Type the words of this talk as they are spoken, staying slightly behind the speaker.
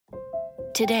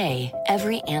Today,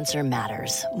 every answer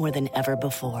matters more than ever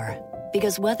before.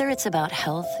 Because whether it's about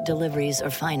health, deliveries, or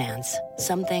finance,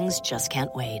 some things just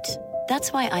can't wait.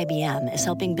 That's why IBM is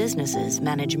helping businesses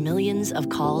manage millions of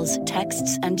calls,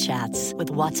 texts, and chats with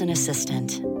Watson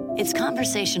Assistant. It's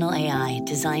conversational AI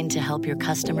designed to help your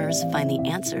customers find the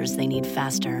answers they need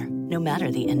faster, no matter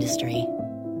the industry.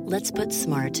 Let's put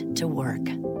smart to work.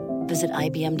 Visit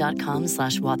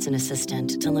IBM.com/Watson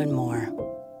Assistant to learn more.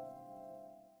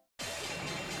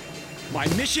 My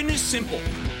mission is simple,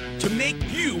 to make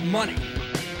you money.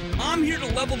 I'm here to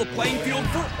level the playing field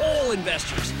for all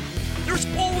investors. There's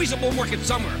always a bull market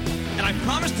somewhere, and I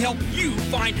promise to help you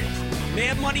find it.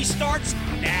 Mad Money starts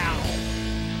now.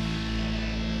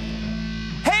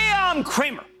 Hey, I'm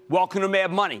Cramer. Welcome to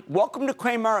Mad Money. Welcome to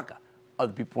Cramerica.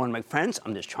 Other people want to make friends.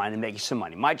 I'm just trying to make you some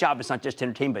money. My job is not just to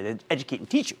entertain, but to educate and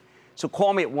teach you. So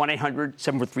call me at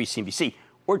 1-800-743-CNBC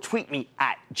or tweet me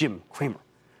at Jim Cramer.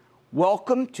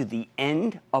 Welcome to the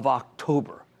end of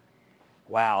October.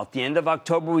 Wow, at the end of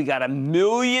October, we got a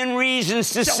million reasons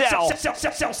to sell.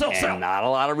 And not a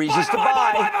lot of reasons to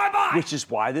buy, which is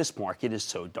why this market is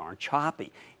so darn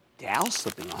choppy. Dow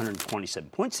slipping 127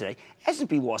 points today.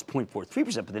 S&P lost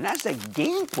 0.43%, but the Nasdaq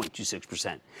gained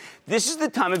 0.26%. This is the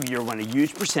time of year when a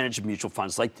huge percentage of mutual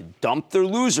funds like to dump their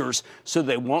losers so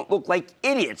they won't look like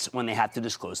idiots when they have to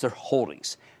disclose their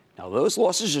holdings. Now, those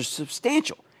losses are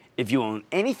substantial if you own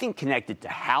anything connected to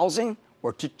housing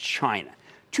or to China.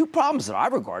 Two problems that I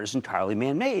regard as entirely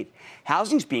man-made.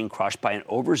 Housing's being crushed by an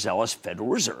overzealous Federal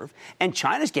Reserve, and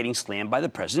China's getting slammed by the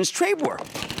president's trade war.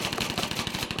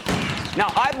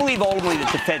 Now, I believe ultimately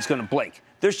that the Fed's going to blink.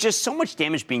 There's just so much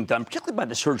damage being done, particularly by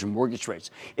the surge in mortgage rates.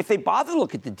 If they bother to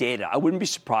look at the data, I wouldn't be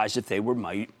surprised if they were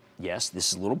yes,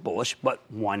 this is a little bullish, but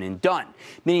one and done,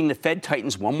 meaning the Fed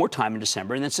tightens one more time in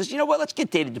December and then says, you know what, let's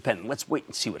get data dependent. Let's wait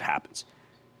and see what happens.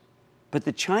 But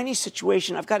the Chinese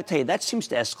situation, I've got to tell you, that seems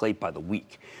to escalate by the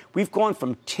week. We've gone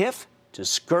from tiff to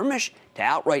skirmish to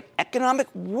outright economic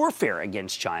warfare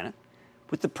against China,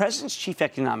 with the president's chief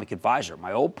economic advisor,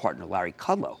 my old partner, Larry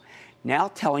Kudlow, now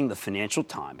telling the Financial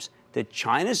Times that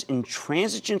China's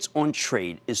intransigence on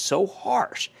trade is so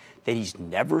harsh that he's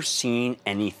never seen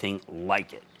anything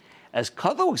like it. As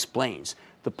Kudlow explains,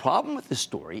 the problem with the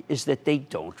story is that they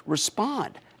don't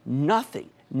respond. Nothing.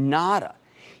 Nada.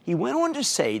 He went on to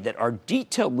say that our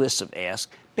detailed list of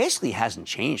asks basically hasn't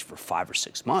changed for 5 or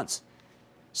 6 months.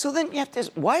 So then you have to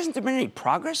ask, why hasn't there been any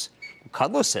progress?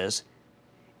 Kudlow says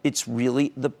it's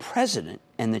really the president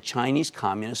and the Chinese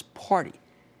Communist Party.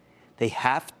 They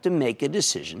have to make a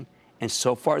decision, and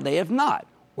so far they have not,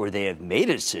 or they have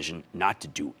made a decision not to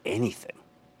do anything.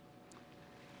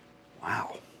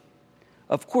 Wow.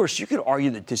 Of course, you could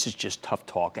argue that this is just tough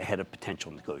talk ahead of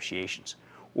potential negotiations.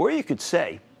 Or you could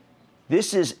say,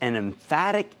 this is an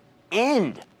emphatic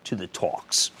end to the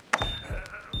talks,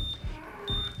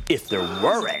 if there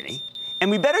were any.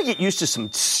 And we better get used to some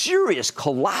serious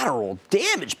collateral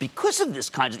damage because of this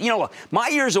kind of, look, my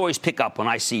ears always pick up when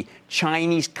I see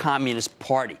Chinese Communist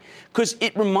Party, because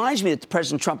it reminds me that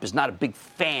President Trump is not a big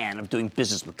fan of doing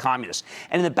business with communists.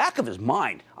 And in the back of his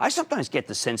mind, I sometimes get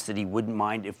the sense that he wouldn't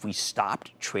mind if we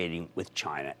stopped trading with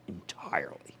China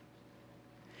entirely.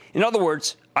 In other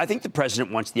words, I think the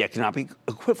president wants the economic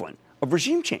equivalent of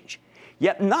regime change.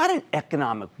 Yet not an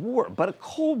economic war, but a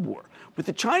Cold War, with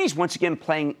the Chinese once again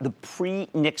playing the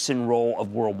pre-Nixon role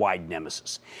of worldwide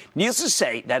nemesis. Needless to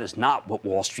say, that is not what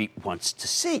Wall Street wants to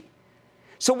see.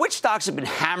 So which stocks have been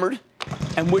hammered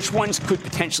and which ones could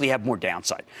potentially have more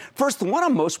downside? First, the one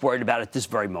I'm most worried about at this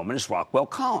very moment is Rockwell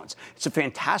Collins. It's a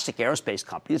fantastic aerospace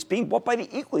company that's being bought by the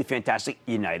equally fantastic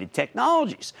United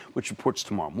Technologies, which reports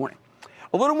tomorrow morning.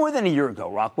 A little more than a year ago,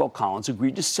 Rockwell Collins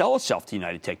agreed to sell itself to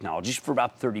United Technologies for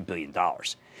about $30 billion.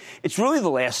 It's really the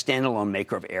last standalone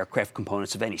maker of aircraft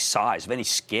components of any size, of any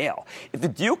scale. If the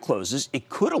deal closes, it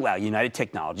could allow United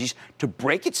Technologies to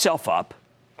break itself up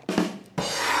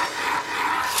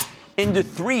into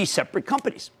 3 separate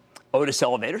companies: Otis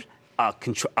Elevators,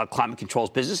 climate controls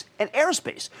business, and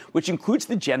aerospace, which includes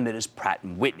the gem that is Pratt &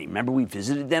 Whitney. Remember, we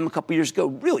visited them a couple years ago.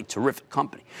 Really terrific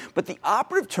company. But the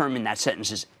operative term in that sentence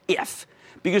is if,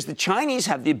 because the Chinese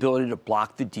have the ability to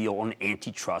block the deal on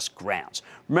antitrust grounds.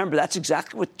 Remember, that's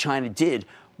exactly what China did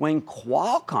when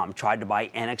Qualcomm tried to buy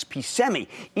NXP Semi,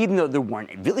 even though there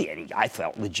weren't really any, I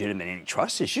felt, legitimate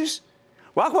antitrust issues.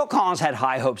 Rockwell Collins had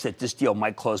high hopes that this deal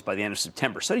might close by the end of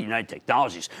September. So did United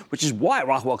Technologies, which is why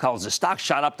Rockwell Collins' stock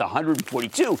shot up to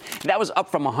 142. And that was up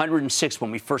from 106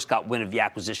 when we first got wind of the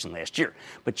acquisition last year.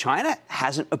 But China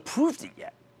hasn't approved it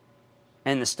yet.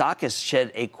 and the stock has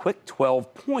shed a quick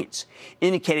 12 points,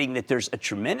 indicating that there's a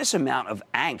tremendous amount of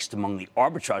angst among the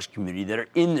arbitrage community that are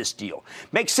in this deal.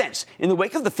 Makes sense. In the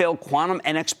wake of the failed Quantum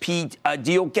NXP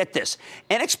deal, get this.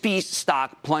 NXP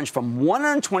stock plunged from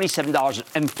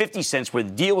 $127.50 where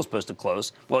the deal was supposed to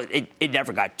close. Well, it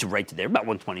never got to right to there, about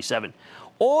 $127,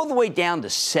 all the way down to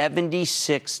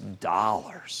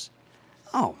 $76.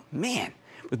 Oh, man.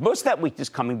 With most of that weakness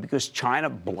coming because China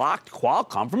blocked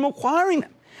Qualcomm from acquiring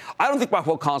them. I don't think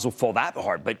Qualcomm will fall that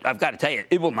hard, but I've got to tell you,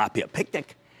 it will not be a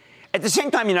picnic. At the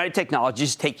same time, United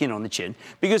Technologies is taking it on the chin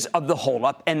because of the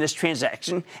holdup and this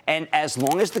transaction, and as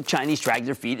long as the Chinese drag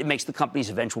their feet, it makes the company's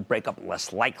eventual breakup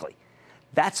less likely.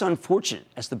 That's unfortunate,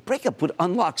 as the breakup would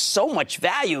unlock so much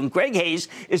value, and Greg Hayes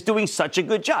is doing such a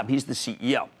good job. He's the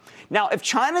CEO. Now, if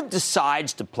China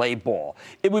decides to play ball,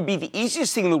 it would be the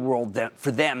easiest thing in the world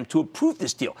for them to approve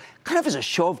this deal, kind of as a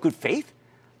show of good faith.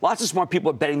 Lots of smart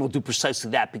people are betting they'll do precisely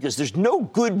that because there's no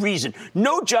good reason,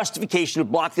 no justification to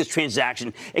block this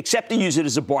transaction except to use it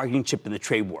as a bargaining chip in the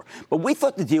trade war. But we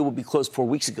thought the deal would be closed 4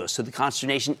 weeks ago, so the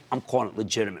consternation, I'm calling it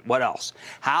legitimate. What else?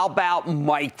 How about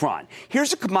Micron?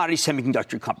 Here's a commodity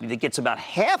semiconductor company that gets about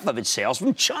half of its sales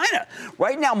from China.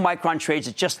 Right now, Micron trades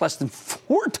at just less than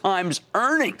 4 times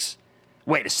earnings.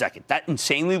 Wait a second. That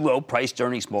insanely low-priced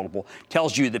earnings multiple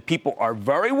tells you that people are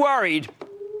very worried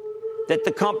that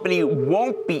the company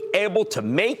won't be able to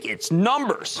make its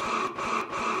numbers.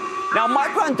 Now,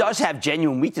 Micron does have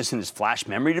genuine weakness in its flash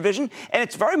memory division, and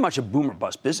it's very much a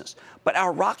boom-or-bust business. But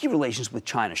our rocky relations with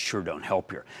China sure don't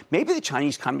help here. Maybe the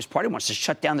Chinese Communist Party wants to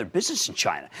shut down their business in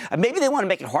China. And maybe they want to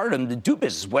make it harder for them to do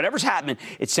business. Whatever's happening,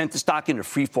 it's sent the stock into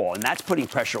free fall, and that's putting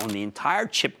pressure on the entire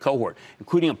chip cohort,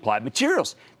 including Applied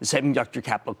Materials, the semiconductor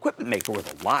capital equipment maker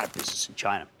with a lot of business in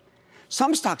China.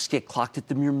 Some stocks get clocked at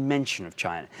the mere mention of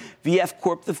China. VF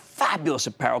Corp, the fabulous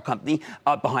apparel company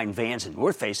behind Vans and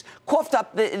North Face, coughed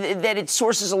up that it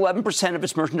sources 11% of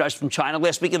its merchandise from China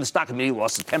last week, and the stock immediately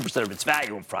lost 10% of its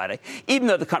value on Friday, even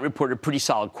though the company reported a pretty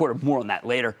solid quarter. More on that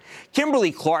later.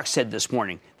 Kimberly-Clark said this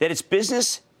morning that its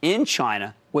business in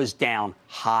China was down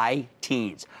high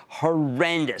teens.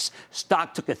 Horrendous.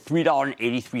 Stock took a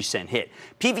 $3.83 hit.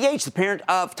 PVH, the parent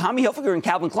of Tommy Hilfiger and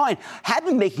Calvin Klein, had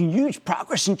been making huge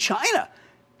progress in China.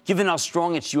 Given how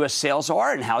strong its U.S. sales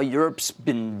are and how Europe's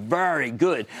been very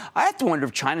good, I have to wonder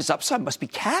if China's upside must be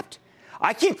capped.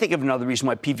 I can't think of another reason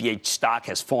why PVH stock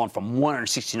has fallen from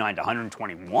 169 to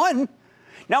 121.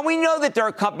 Now, we know that there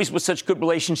are companies with such good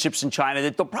relationships in China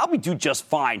that they'll probably do just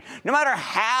fine, no matter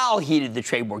how heated the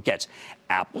trade war gets.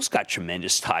 Apple's got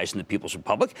tremendous ties in the People's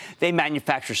Republic. They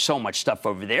manufacture so much stuff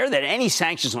over there that any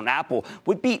sanctions on Apple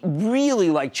would be really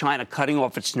like China cutting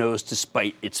off its nose to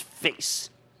spite its face.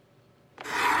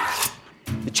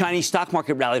 The Chinese stock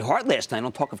market rallied hard last night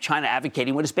on talk of China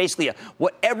advocating what is basically a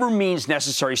whatever means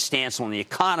necessary stance on the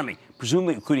economy,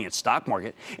 presumably including its stock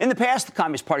market. In the past, the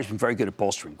Communist Party has been very good at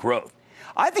bolstering growth.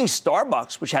 I think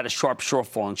Starbucks, which had a sharp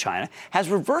shortfall in China, has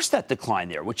reversed that decline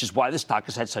there, which is why the stock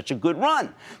has had such a good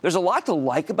run. There's a lot to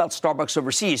like about Starbucks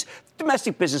overseas.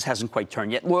 Domestic business hasn't quite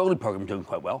turned yet. Loyalty program doing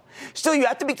quite well. Still, you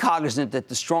have to be cognizant that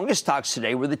the strongest stocks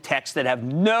today were the techs that have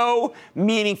no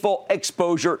meaningful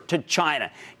exposure to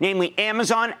China, namely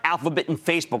Amazon, Alphabet, and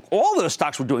Facebook. All those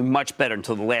stocks were doing much better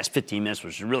until the last 15 minutes,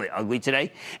 which is really ugly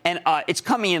today. And it's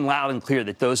coming in loud and clear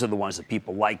that those are the ones that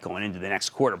people like going into the next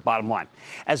quarter. Bottom line,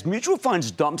 as mutual funds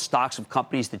dump stocks of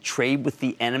companies that trade with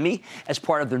the enemy as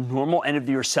part of their normal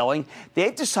end-of-the-year selling,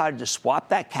 they've decided to swap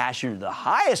that cash into the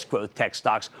highest growth tech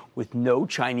stocks with no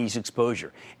Chinese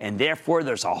exposure. And therefore,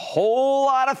 there's a whole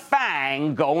lot of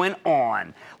FANG going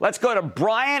on. Let's go to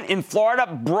Brian in Florida.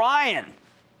 Brian.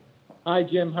 Hi,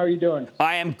 Jim. How are you doing?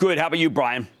 I am good. How about you,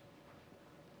 Brian?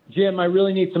 Jim, I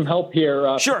really need some help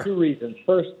here Sure. for 2 reasons.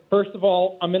 First of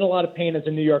all, I'm in a lot of pain as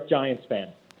a New York Giants fan.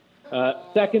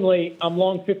 Secondly, I'm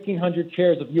long 1,500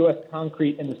 shares of U.S.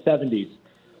 Concrete in the 70s.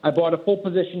 I bought a full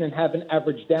position and haven't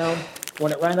averaged down.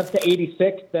 When it ran up to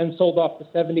 86, then sold off to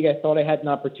 70, I thought I had an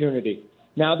opportunity.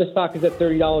 Now the stock is at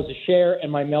 $30 a share, and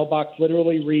my mailbox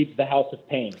literally reads the House of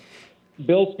Pain.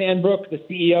 Bill Stanbrook, the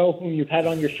CEO, whom you've had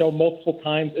on your show multiple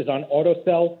times, is on auto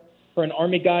sell. For an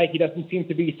Army guy, he doesn't seem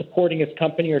to be supporting his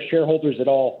company or shareholders at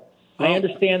all. I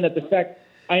understand that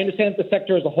the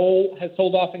sector as a whole has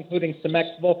sold off, including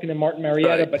Cemex, Vulcan, and Martin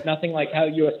Marietta, but nothing like how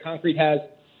U.S. Concrete has.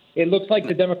 It looks like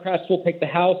the Democrats will take the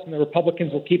House and the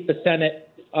Republicans will keep the Senate.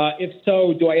 If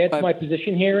so, do I add to my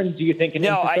position here? And do you think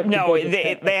No,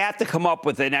 they have to come up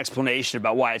with an explanation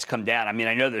about why it's come down. I mean,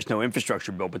 I know there's no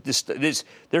infrastructure bill, but there's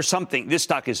something. This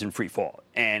stock is in free fall,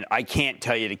 and I can't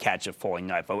tell you to catch a falling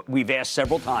knife. We've asked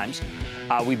several times.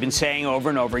 We've been saying over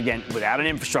and over again, without an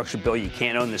infrastructure bill, you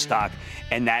can't own the stock,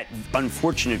 and that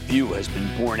unfortunate view has been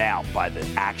borne out by the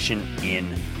action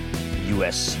in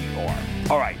USCR.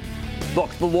 All right. Look,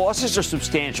 the losses are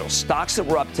substantial. Stocks that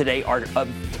were up today are of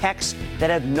techs that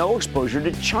have no exposure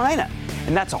to China.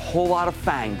 And that's a whole lot of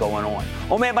FANG going on.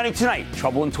 Oh, Mad Money tonight.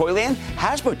 Trouble in Toyland.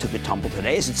 Hasbro took a tumble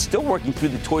today as it's still working through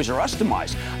the Toys R Us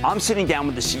demise. I'm sitting down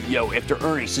with the CEO after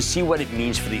earnings to see what it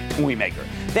means for the toy maker.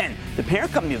 Then, the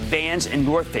parent company of Vans and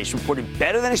North Face reported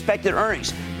better than expected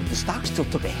earnings. The stock still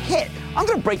took a hit. I'm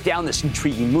going to break down this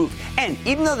intriguing move. And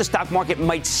even though the stock market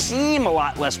might seem a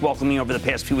lot less welcoming over the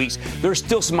past few weeks, there's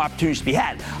still some opportunities to be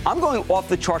had. I'm going off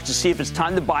the charts to see if it's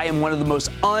time to buy in one of the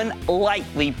most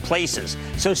unlikely places.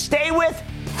 So stay with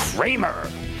Cramer.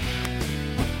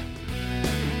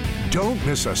 Don't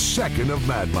miss a second of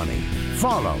Mad Money.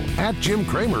 Follow @Jim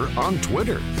Cramer on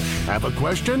Twitter. Have a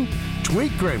question?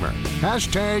 Tweet Cramer.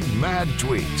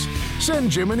 #MadTweets.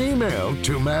 Send Jim an email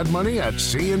to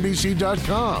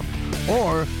madmoney@cnbc.com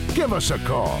or give us a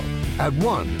call at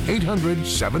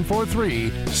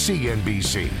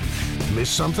 1-800-743-CNBC.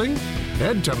 Miss something?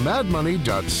 Head to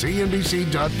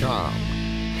madmoney.cnbc.com.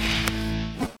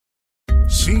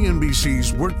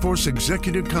 CNBC's Workforce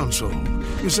Executive Council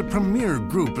is a premier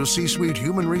group of C-suite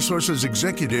human resources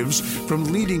executives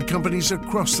from leading companies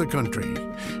across the country.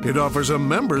 It offers a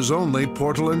members-only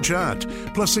portal and chat,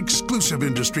 plus exclusive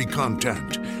industry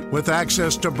content, with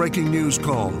access to breaking news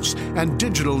calls and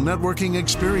digital networking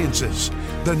experiences.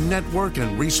 The network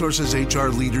and resources HR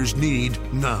leaders need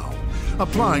now.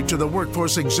 Apply to the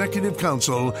Workforce Executive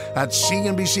Council at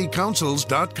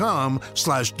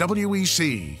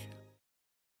cnbccouncils.com/WEC.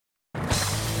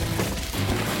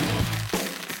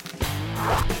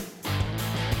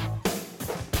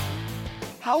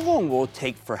 How long will it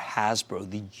take for Hasbro,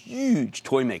 the huge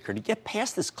toy maker, to get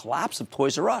past this collapse of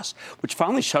Toys R Us, which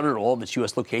finally shuttered all of its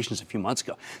U.S. locations a few months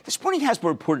ago? This morning, Hasbro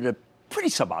reported a pretty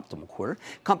suboptimal quarter.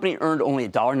 Company earned only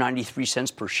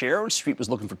 $1.93 per share. The Street was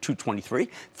looking for $2.23,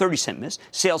 30-cent miss.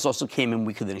 Sales also came in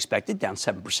weaker than expected, down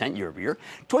 7% year over year.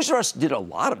 Toys R Us did a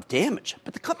lot of damage,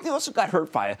 but the company also got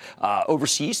hurt by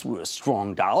overseas through a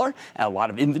strong dollar, and a lot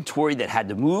of inventory that had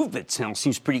to move. That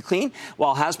seems pretty clean.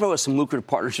 While Hasbro has some lucrative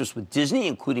partnerships with Disney,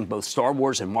 including both Star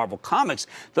Wars and Marvel Comics,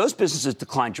 those businesses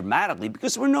declined dramatically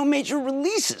because there were no major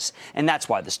releases, and that's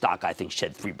why the stock, I think,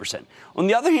 shed 3%. On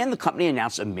the other hand, the company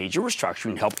announced a major restructuring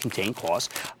and help contain costs.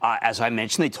 As I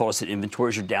mentioned, they told us that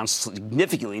inventories are down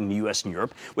significantly in the U.S. and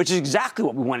Europe, which is exactly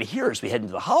what we want to hear as we head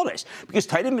into the holidays, because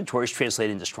tight inventories translate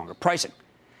into stronger pricing.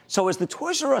 So has the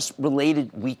Toys R Us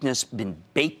related weakness been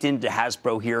baked into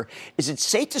Hasbro here? Is it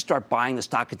safe to start buying the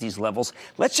stock at these levels?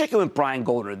 Let's check in with Brian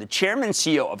Goldner, the chairman and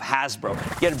CEO of Hasbro,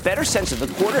 get a better sense of the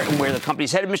quarter and where the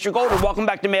company's headed. Mr. Goldner, welcome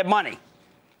back to Mad Money.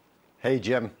 Hey,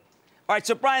 Jim. All right,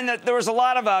 so, Brian, there was a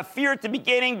lot of fear at the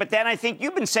beginning, but then I think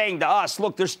you've been saying to us,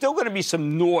 look, there's still going to be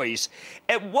some noise.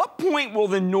 At what point will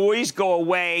the noise go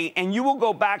away and you will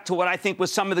go back to what I think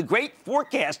was some of the great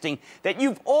forecasting that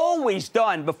you've always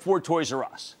done before Toys R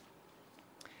Us?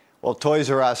 Well, Toys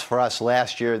R Us, for us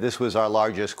last year, this was our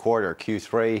largest quarter,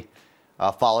 Q3,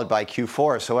 followed by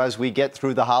Q4. So as we get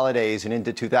through the holidays and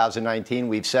into 2019,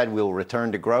 we've said we'll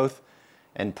return to growth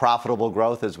and profitable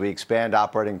growth as we expand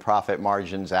operating profit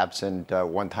margins absent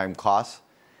one-time costs.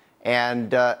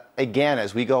 And again,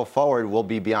 as we go forward, we'll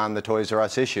be beyond the Toys R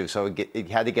Us issue. So it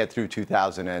had to get through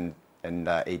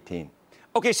 2018.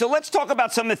 Okay, so let's talk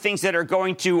about some of the things that are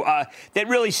going to that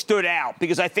really stood out,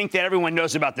 because I think that everyone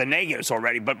knows about the negatives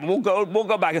already. But we'll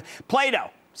go back. Play-Doh,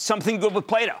 something good with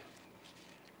Play-Doh.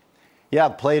 Yeah,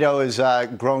 Play-Doh has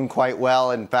grown quite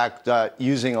well. In fact,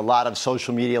 using a lot of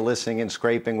social media listening and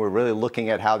scraping, we're really looking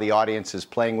at how the audience is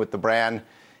playing with the brand.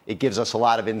 It gives us a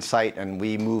lot of insight, and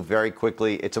we move very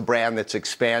quickly. It's a brand that's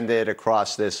expanded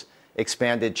across this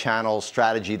expanded channel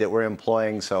strategy that we're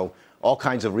employing, so all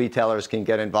kinds of retailers can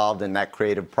get involved in that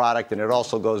creative product, and it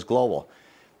also goes global.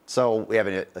 So we have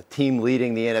a team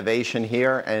leading the innovation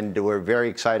here, and we're very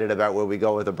excited about where we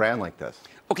go with a brand like this.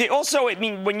 Okay, also, I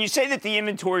mean, when you say that the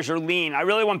inventories are lean, I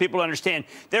really want people to understand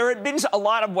there have been a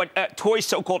lot of what toys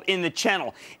so-called in the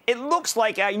channel. It looks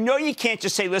like, I know you can't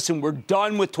just say, listen, we're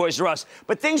done with Toys R Us,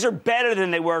 but things are better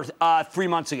than they were 3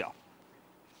 months ago.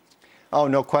 Oh,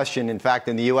 no question. In fact,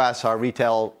 in the U.S., our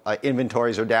retail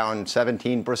inventories are down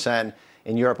 17%.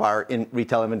 In Europe, our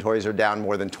retail inventories are down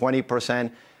more than 20%.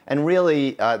 And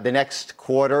really, the next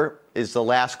quarter is the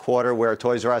last quarter where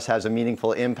Toys R Us has a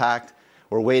meaningful impact.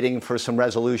 We're waiting for some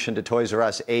resolution to Toys R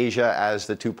Us Asia as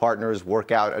the two partners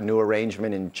work out a new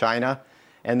arrangement in China.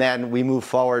 And then we move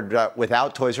forward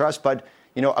without Toys R Us. But,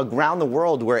 around the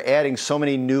world, we're adding so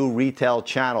many new retail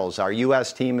channels. Our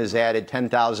U.S. team has added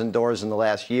 10,000 doors in the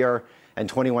last year and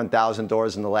 21,000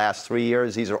 doors in the last 3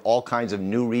 years. These are all kinds of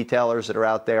new retailers that are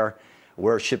out there.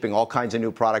 We're shipping all kinds of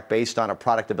new product based on a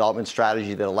product development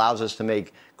strategy that allows us to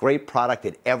make great product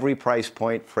at every price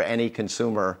point for any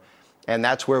consumer. And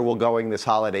that's where we're going this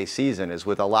holiday season, is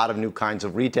with a lot of new kinds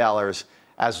of retailers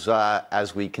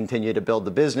as we continue to build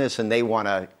the business, and they want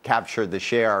to capture the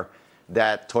share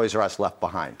that Toys R Us left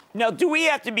behind. Now, do we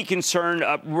have to be concerned?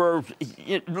 We're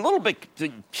a little bit,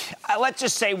 let's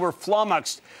just say we're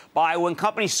flummoxed by when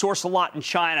companies source a lot in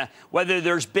China, whether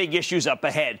there's big issues up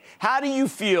ahead. How do you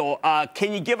feel?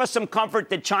 Can you give us some comfort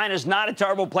that China's not a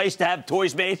terrible place to have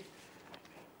toys made?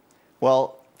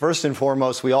 Well, first and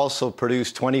foremost, we also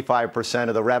produce 25%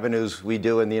 of the revenues we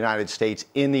do in the United States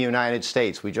in the United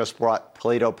States. We just brought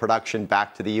Play-Doh production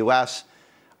back to the U.S.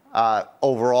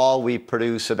 Overall, we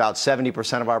produce about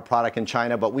 70% of our product in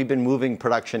China, but we've been moving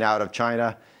production out of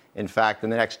China. In fact, in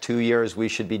the next 2 years, we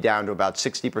should be down to about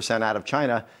 60% out of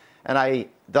China. And I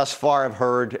thus far have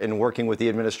heard, in working with the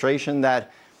administration,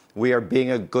 that we are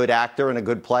being a good actor and a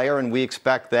good player, and we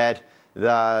expect that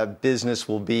the business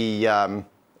will be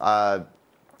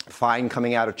fine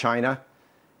coming out of China.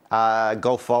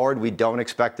 Go forward, we don't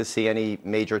expect to see any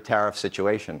major tariff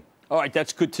situation. All right,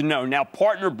 that's good to know. Now,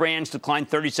 partner brands declined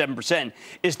 37%.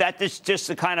 Is that just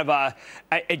a kind of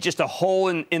just a hole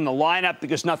in the lineup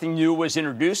because nothing new was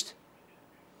introduced?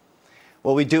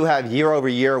 Well, we do have year over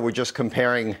year. We're just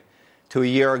comparing to a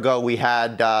year ago. We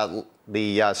had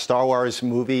the Star Wars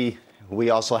movie. We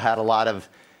also had a lot of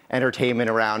entertainment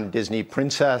around Disney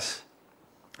Princess,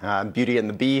 Beauty and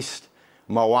the Beast,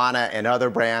 Moana, and other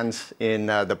brands in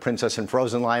the Princess and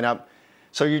Frozen lineup.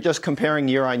 So you're just comparing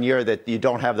year on year that you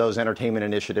don't have those entertainment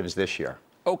initiatives this year.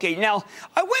 Okay, now,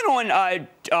 I went on,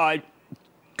 I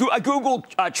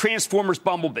Googled Transformers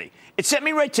Bumblebee. It sent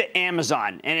me right to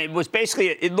Amazon, and it was basically,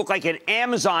 it looked like an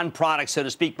Amazon product, so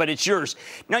to speak, but it's yours.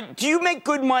 Now, do you make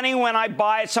good money when I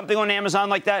buy something on Amazon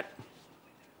like that?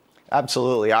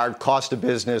 Absolutely. Our cost of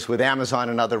business with Amazon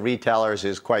and other retailers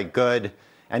is quite good,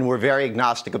 and we're very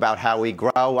agnostic about how we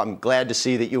grow. I'm glad to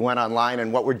see that you went online,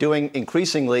 and what we're doing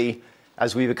increasingly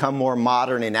as we become more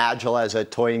modern and agile as a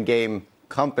toy and game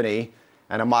company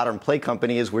and a modern play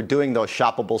company is we're doing those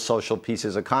shoppable social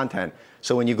pieces of content.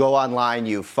 So when you go online,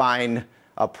 you find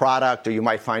a product or you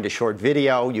might find a short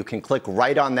video, you can click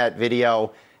right on that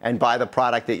video and buy the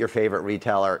product at your favorite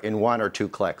retailer in 1 or 2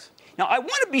 clicks. Now, I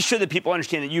want to be sure that people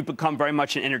understand that you've become very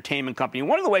much an entertainment company.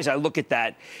 One of the ways I look at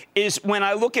that is when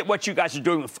I look at what you guys are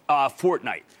doing with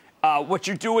Fortnite. What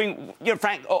you're doing,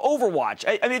 Frank, Overwatch.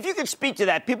 I mean, if you could speak to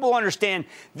that, people understand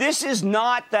this is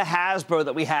not the Hasbro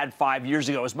that we had 5 years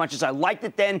ago. As much as I liked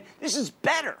it then, this is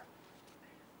better.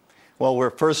 Well,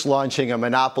 we're first launching a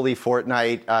Monopoly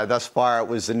Fortnite. Thus far, it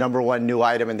was the #1 new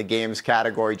item in the games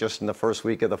category just in the first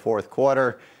week of the fourth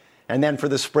quarter. And then for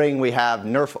the spring, we have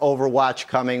Nerf Overwatch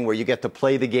coming, where you get to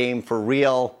play the game for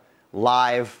real,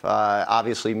 live,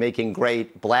 obviously making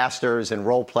great blasters and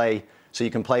role play so you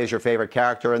can play as your favorite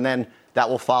character. And then that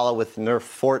will follow with Nerf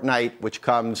Fortnite, which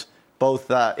comes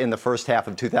both in the first half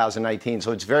of 2019.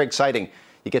 So it's very exciting.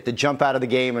 You get to jump out of the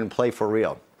game and play for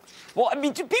real. Well, I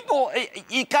mean, to people,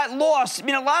 it got lost. I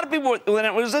mean, a lot of people, when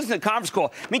I was listening to the conference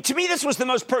call, I mean, to me, this was the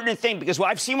most pertinent thing because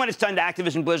I've seen what it's done to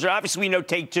Activision Blizzard. Obviously, we know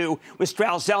Take-Two with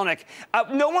Strauss Zelnick.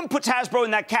 No one puts Hasbro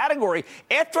in that category.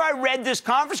 After I read this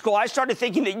conference call, I started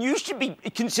thinking that you should be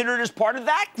considered as part of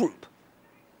that group.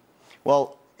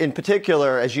 Well, in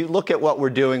particular, as you look at what we're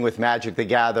doing with Magic the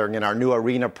Gathering and our new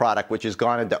Arena product, which has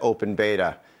gone into open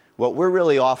beta, what we're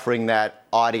really offering that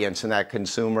audience and that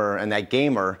consumer and that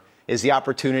gamer is the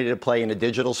opportunity to play in a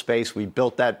digital space. We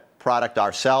built that product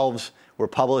ourselves. We're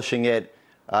publishing it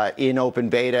in open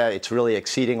beta. It's really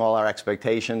exceeding all our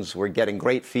expectations. We're getting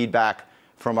great feedback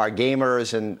from our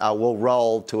gamers, and we'll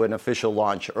roll to an official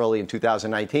launch early in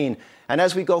 2019. And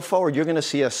as we go forward, you're going to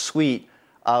see a suite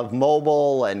of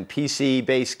mobile and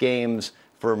PC-based games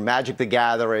for Magic the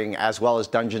Gathering, as well as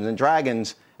Dungeons and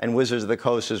Dragons, and Wizards of the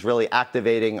Coast is really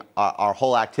activating our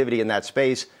whole activity in that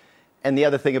space. And the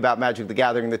other thing about Magic the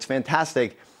Gathering that's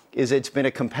fantastic is it's been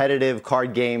a competitive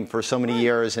card game for so many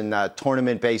years and a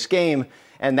tournament-based game,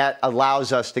 and that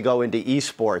allows us to go into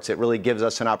esports. It really gives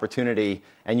us an opportunity,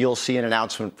 and you'll see an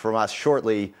announcement from us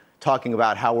shortly talking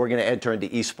about how we're going to enter into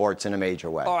esports in a major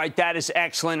way. All right, that is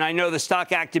excellent. I know the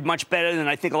stock acted much better than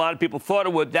I think a lot of people thought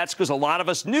it would. That's because a lot of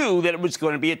us knew that it was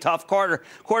going to be a tough quarter,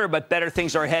 but better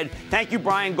things are ahead. Thank you,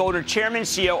 Brian Goldner, Chairman and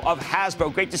CEO of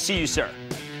Hasbro. Great to see you, sir.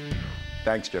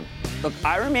 Thanks, Jim. Look,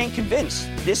 I remain convinced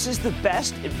this is the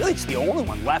best. It's the only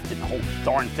one left in the whole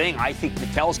darn thing. I think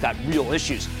Mattel's got real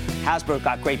issues. Hasbro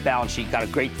got great balance sheet, got a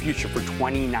great future for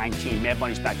 2019. Mad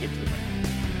Money's back into it.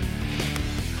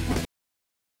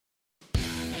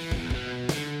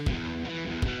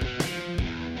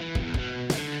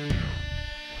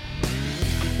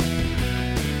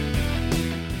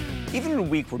 Even in a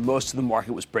week where most of the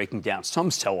market was breaking down,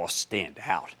 some sell-offs stand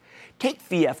out. Take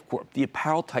VF Corp, the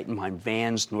apparel titan behind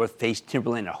Vans, North Face,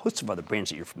 Timberland, and a host of other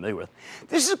brands that you're familiar with.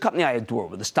 This is a company I adore,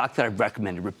 with a stock that I've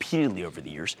recommended repeatedly over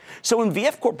the years. So when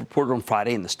VF Corp reported on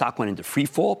Friday and the stock went into free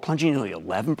fall, plunging nearly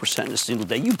 11% in a single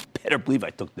day, you better believe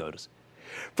I took notice.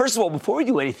 First of all, before we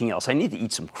do anything else, I need to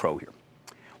eat some crow here.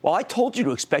 While I told you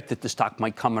to expect that the stock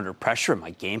might come under pressure in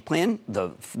my game plan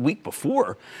the week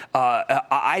before,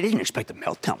 I didn't expect a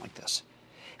meltdown like this.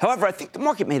 However, I think the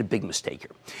market made a big mistake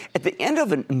here. At the end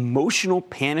of an emotional,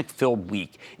 panic-filled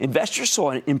week, investors saw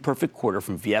an imperfect quarter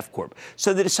from VF Corp,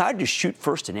 so they decided to shoot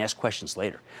first and ask questions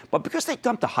later. But because they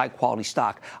dumped a high-quality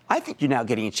stock, I think you're now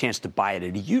getting a chance to buy it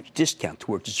at a huge discount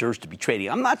to where it deserves to be trading.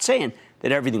 I'm not saying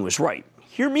that everything was right.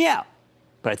 Hear me out.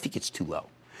 But I think it's too low.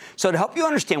 So to help you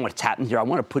understand what's happened here, I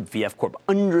want to put VF Corp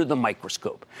under the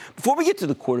microscope. Before we get to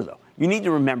the quarter, though, you need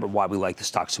to remember why we like the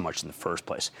stock so much in the first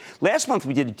place. Last month,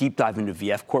 we did a deep dive into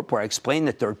VF Corp where I explained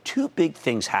that there are two big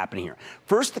things happening here.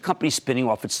 First, the company's spinning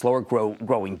off its slower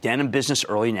growing denim business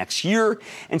early next year.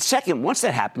 And second, once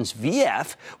that happens,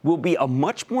 VF will be a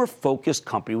much more focused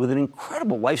company with an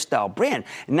incredible lifestyle brand.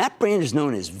 And that brand is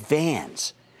known as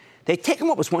Vans. They've taken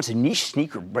what was once a niche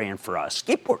sneaker brand for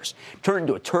skateboarders, turned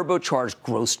into a turbocharged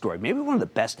growth story, maybe one of the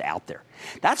best out there.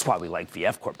 That's why we like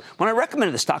VF Corp. When I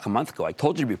recommended the stock a month ago, I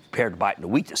told you to be prepared to buy it in a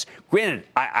weakness. Granted,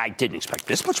 I didn't expect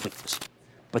this much weakness,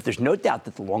 but there's no doubt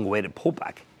that the long-awaited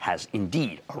pullback has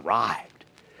indeed arrived.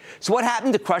 So what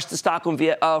happened to crush the stock on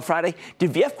Friday?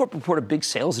 Did VF Corp report a big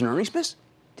sales and earnings miss?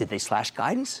 Did they slash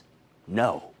guidance?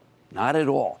 No. Not at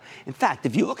all. In fact,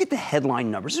 if you look at the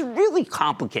headline numbers, it's really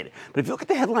complicated. But if you look at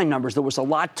the headline numbers, there was a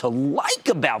lot to like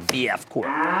about VF Corp.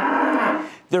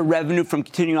 Their revenue from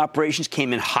continuing operations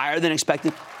came in higher than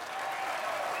expected,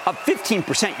 up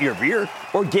 15% year over year.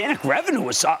 Organic revenue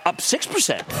was up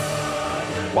 6%.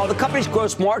 While the company's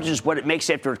gross margins, what it makes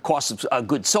after cost of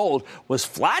goods sold, was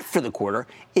flat for the quarter,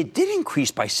 it did increase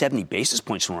by 70 basis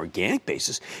points on an organic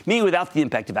basis, meaning without the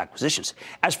impact of acquisitions.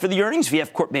 As for the earnings,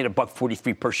 VF Corp made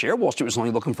 $1.43 per share. Wall Street was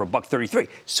only looking for $1.33.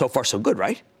 So far, so good,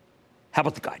 right? How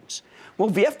about the guidance? Well,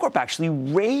 VF Corp actually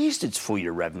raised its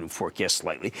full-year revenue forecast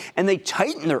slightly, and they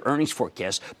tightened their earnings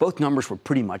forecast. Both numbers were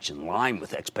pretty much in line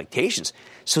with expectations.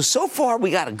 So far, we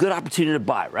got a good opportunity to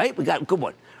buy, right? We got a good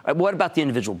one. Right, what about the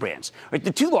individual brands? Right,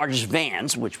 the two largest,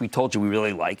 Vans, which we told you we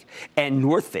really like, and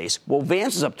North Face. Well,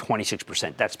 Vans is up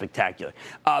 26%. That's spectacular.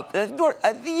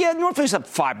 North Face up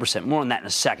 5%. More on that in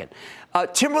a second.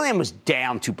 Timberland was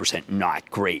down 2%. Not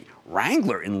great.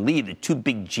 Wrangler and Lee, the two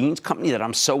big jeans company that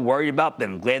I'm so worried about, but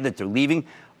I'm glad that they're leaving.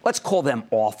 Let's call them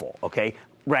awful, okay?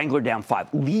 Wrangler down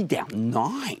 5. Lee down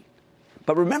 9.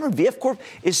 But remember, VF Corp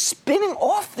is spinning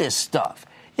off this stuff.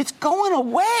 It's going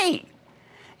away.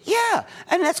 Yeah,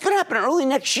 and that's going to happen early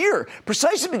next year,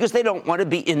 precisely because they don't want to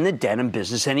be in the denim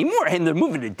business anymore. And they're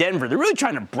moving to Denver. They're really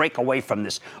trying to break away from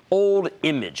this old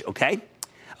image, okay?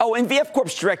 Oh, and VF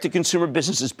Corp's direct-to-consumer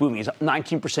business is booming. It's up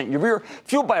 19% year over year,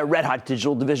 fueled by a red-hot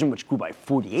digital division, which grew by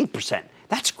 48%.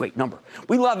 That's a great number.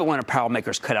 We love it when apparel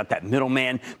makers cut out that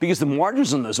middleman because the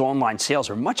margins on those online sales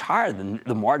are much higher than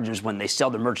the margins when they sell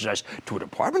their merchandise to a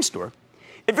department store.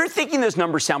 If you're thinking those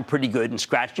numbers sound pretty good and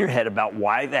scratching your head about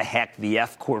why the heck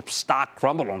VF Corp stock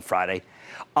crumbled on Friday,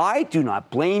 I do not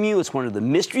blame you. It's one of the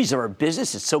mysteries of our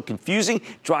business. It's so confusing,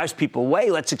 drives people away.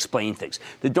 Let's explain things.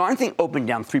 The darn thing opened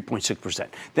down 3.6%.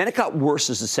 Then it got worse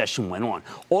as the session went on,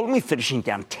 ultimately finishing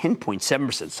down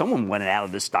 10.7%. Someone went out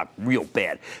of this stock real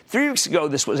bad. 3 weeks ago,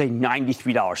 this was a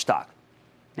 $93 stock.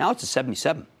 Now it's a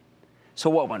 $77. So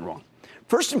what went wrong?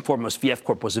 First and foremost, VF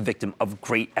Corp was a victim of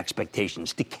great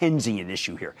expectations, Dickensian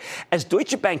issue here. As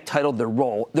Deutsche Bank titled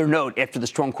their note after the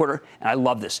strong quarter, and I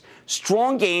love this,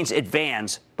 strong gains at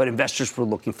Vans, but investors were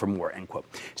looking for more, end quote.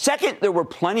 Second, there were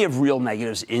plenty of real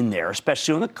negatives in there,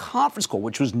 especially on the conference call,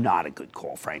 which was not a good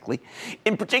call, frankly.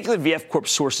 In particular, VF Corp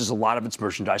sources a lot of its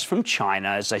merchandise from China,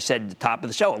 as I said at the top of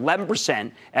the show,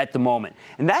 11% at the moment.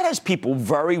 And that has people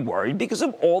very worried because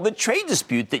of all the trade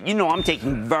dispute that, I'm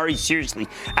taking very seriously,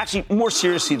 actually more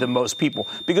seriously than most people,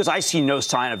 because I see no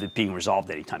sign of it being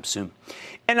resolved anytime soon.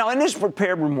 And now, in his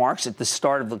prepared remarks at the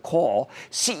start of the call,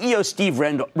 CEO Steve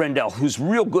Rendell, who's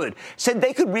real good, said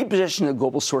they could reposition the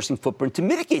global sourcing footprint to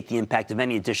mitigate the impact of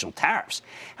any additional tariffs.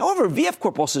 However, VF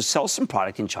Corp also sells some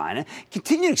product in China.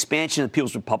 Continued expansion of the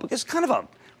People's Republic is kind of a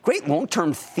great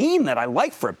long-term theme that I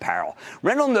like for apparel.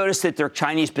 Rendell noticed that their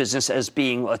Chinese business as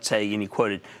being, let's say, and he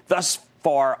quoted, thus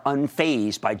far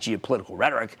unfazed by geopolitical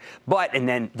rhetoric, and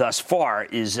then thus far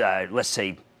is, let's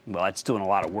say, well, that's doing a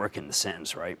lot of work in the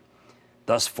sentence, right?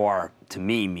 Thus far, to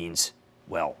me, means,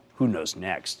 well, who knows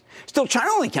next? Still, China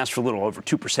only accounts for a little over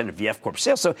 2% of VF Corp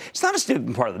sales, so it's not a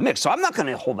significant part of the mix, so I'm not going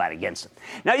to hold that against him.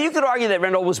 Now, you could argue that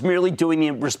Rendell was merely doing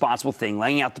the responsible thing,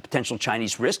 laying out the potential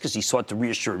Chinese risk as he sought to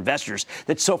reassure investors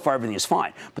that so far everything is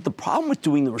fine. But the problem with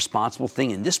doing the responsible thing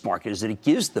in this market is that it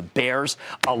gives the bears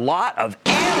a lot of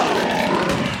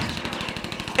ammo.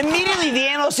 Immediately, the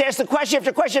analysts ask the question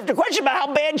after question after question about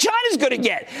how bad China's going to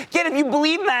get. Again, if you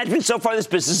believe management, so far this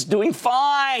business is doing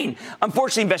fine.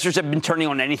 Unfortunately, investors have been turning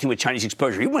on anything with Chinese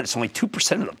exposure, even when it's only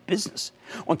 2% of the business.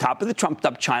 On top of the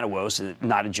trumped-up China woes,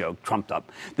 not a joke, trumped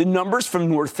up, the numbers from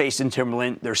North Face and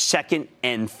Timberland, their second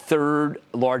and third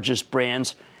largest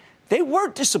brands, they were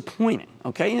disappointing,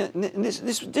 okay? This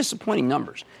was disappointing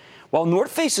numbers. While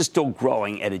North Face is still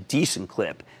growing at a decent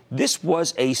clip, this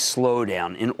was a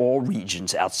slowdown in all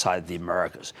regions outside of the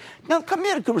Americas. Now, the company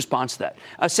had a good response to that,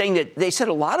 saying that they said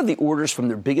a lot of the orders from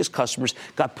their biggest customers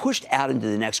got pushed out into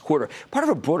the next quarter, part of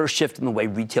a broader shift in the way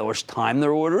retailers time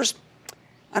their orders.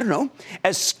 I don't know.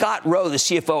 As Scott Rowe, the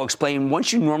CFO, explained,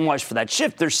 once you normalize for that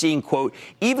shift, they're seeing, quote,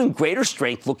 even greater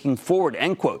strength looking forward,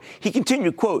 end quote. He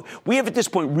continued, quote, we have at this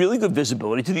point really good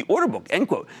visibility to the order book, end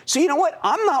quote. So you know what?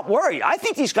 I'm not worried. I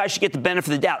think these guys should get the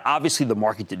benefit of the doubt. Obviously, the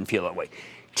market didn't feel that way.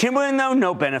 Timberland, though,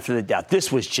 no benefit of the doubt. This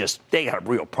was just, they got a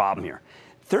real problem here.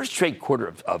 Third straight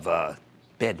quarter of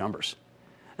bad numbers.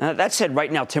 That said, right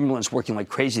now, Timberland's working like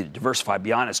crazy to diversify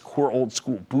beyond its core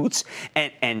old-school boots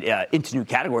and into new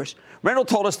categories. Rendell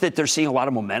told us that they're seeing a lot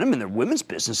of momentum in their women's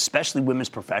business, especially women's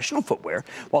professional footwear.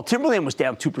 While Timberland was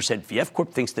down 2%, VF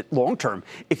Corp thinks that long-term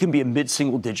it can be a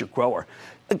mid-single-digit grower.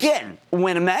 Again,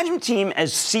 when a management team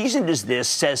as seasoned as this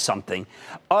says something,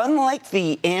 unlike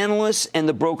the analysts and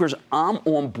the brokers, I'm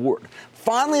on board.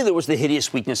 Finally, there was the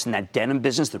hideous weakness in that denim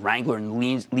business, the Wrangler and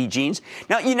Lee jeans.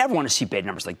 Now, you never want to see bad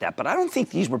numbers like that, but I don't think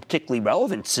these were particularly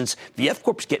relevant since VF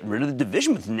Corp's getting rid of the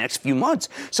division within the next few months.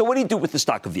 So what do you do with the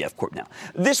stock of VF Corp now?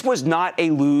 This was not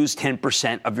a lose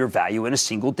 10% of your value in a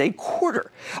single-day quarter.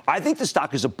 I think the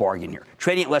stock is a bargain here,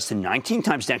 trading at less than 19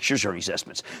 times next year's earnings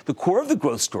estimates. The core of the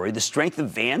growth story, the strength of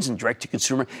Vans and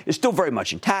direct-to-consumer, is still very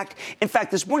much intact. In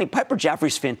fact, this morning, Piper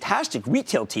Jaffray's fantastic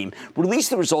retail team released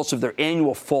the results of their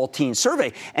annual fall teen survey,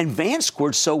 and Vans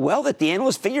scored so well that the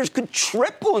analyst figures could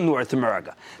triple in North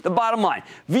America. The bottom line,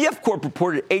 VF Corp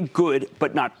reported a good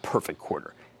but not perfect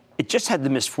quarter. It just had the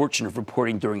misfortune of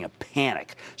reporting during a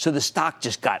panic, so the stock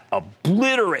just got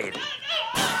obliterated.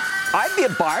 I'd be a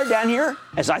buyer down here,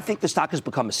 as I think the stock has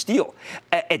become a steal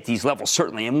at these levels,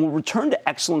 certainly, and will return to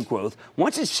excellent growth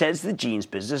once it sheds the jeans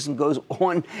business and goes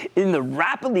on in the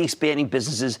rapidly expanding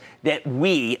businesses that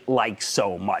we like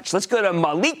so much. Let's go to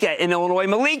Malika in Illinois.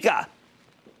 Malika.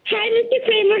 Hi, Mr.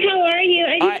 Cramer. How are you?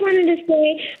 I just wanted to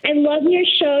say I love your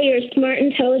show. You're a smart,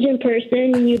 intelligent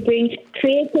person, and you bring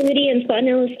creativity and fun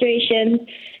illustrations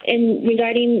in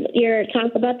regarding your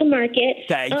talk about the market.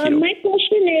 Thank you. My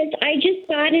question is, I just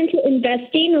got into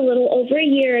investing a little over a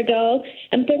year ago.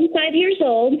 I'm 35 years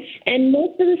old, and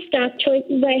most of the stock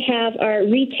choices I have are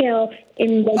retail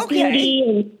in the beauty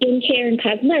and skincare and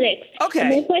cosmetics. Okay.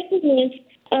 And my question is,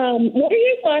 what are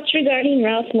your thoughts regarding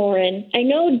Ralph Lauren? I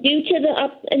know due to the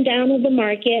up and down of the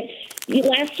market,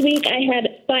 last week I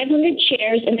had 500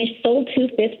 shares and I sold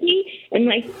 250, and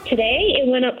like today it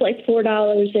went up like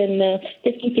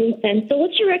 $4.53. So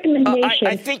what's your recommendation?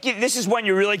 I think this is one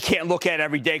you really can't look at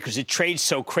every day because it trades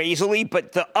so crazily,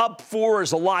 but the up 4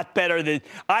 is a lot better than.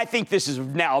 I think this is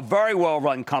now a very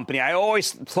well-run company. I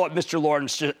always thought Mr. Lauren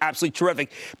was just absolutely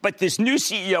terrific, but this new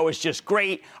CEO is just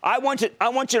great. I want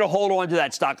you to hold on to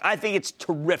that stock. I think it's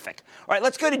terrific. All right,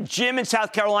 let's go to Jim in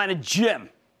South Carolina. Jim.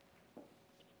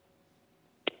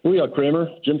 Booyah, Cramer.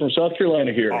 Jim from South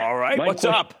Carolina here. All right, what's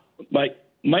up?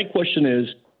 My question is,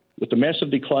 with the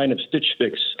massive decline of Stitch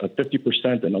Fix of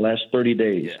 50% in the last 30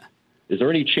 days, Is there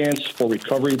any chance for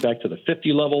recovery back to the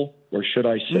 50 level, or should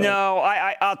I sell? No,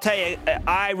 I'll tell you,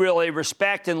 I really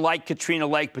respect and like Katrina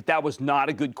Lake, but that was not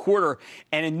a good quarter.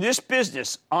 And in this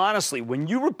business, honestly, when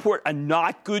you report a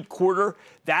not good quarter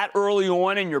that early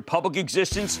on in your public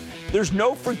existence, there's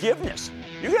no forgiveness.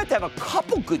 You're going to have a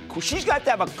couple good – she's got to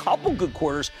have a couple good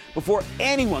quarters before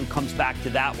anyone comes back to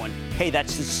that one. Hey,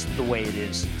 that's just the way it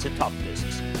is. It's a tough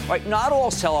business. All right, not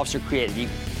all sell-offs are created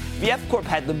equal. VF Corp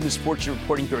had the misfortune of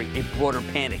reporting during a broader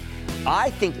panic.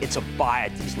 I think it's a buy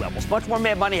at these levels. Much more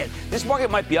mad money ahead. This market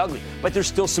might be ugly, but there's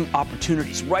still some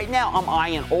opportunities. Right now, I'm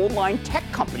eyeing an old line tech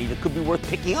company that could be worth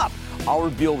picking up. I'll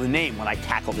reveal the name when I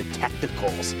tackle the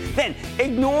technicals. Then,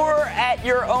 ignore at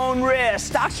your own risk.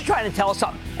 Stocks are trying to tell us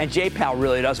something, and J-Pal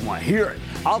really doesn't want to hear it.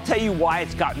 I'll tell you why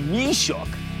it's got me shook.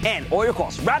 And all your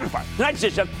calls, rapid fire. Tonight's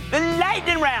edition of the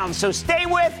Lightning Round. So stay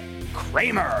with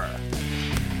Cramer.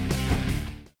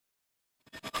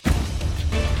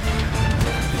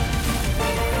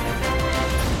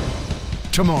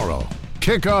 Tomorrow,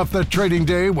 kick off the trading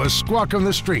day with Squawk on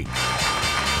the Street.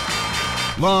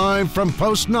 Live from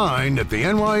Post 9 at the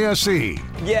NYSE.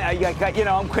 Yeah,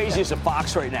 I'm crazy as a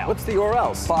fox right now. What's the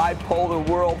URL? Bipolar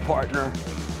world, partner.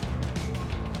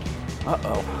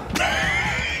 Uh-oh.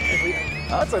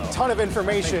 That's a ton of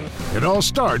information. It all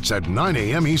starts at 9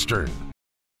 a.m. Eastern.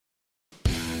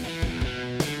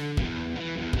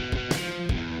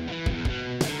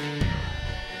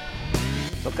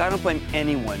 Look, I don't blame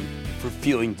anyone for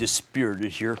feeling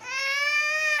dispirited here.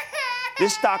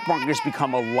 This stock market has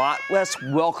become a lot less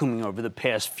welcoming over the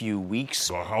past few weeks.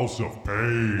 The house of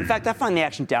pain. In fact, I find the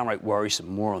action downright worrisome.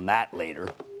 More on that later.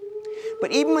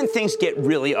 But even when things get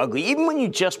really ugly, even when you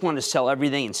just want to sell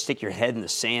everything and stick your head in the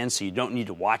sand so you don't need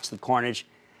to watch the carnage,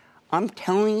 I'm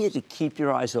telling you to keep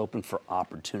your eyes open for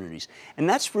opportunities. And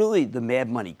that's really the Mad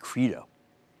Money credo.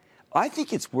 I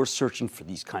think it's worth searching for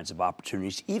these kinds of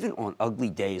opportunities, even on ugly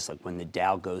days like when the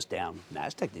Dow goes down.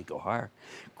 NASDAQ did go higher.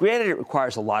 Granted, it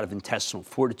requires a lot of intestinal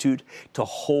fortitude to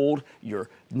hold your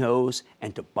nose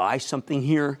and to buy something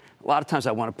here. A lot of times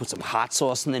I want to put some hot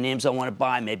sauce in the names I want to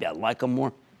buy. Maybe I like them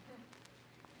more.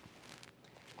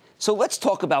 So let's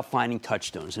talk about finding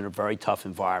touchstones in a very tough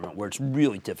environment where it's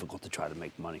really difficult to try to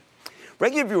make money.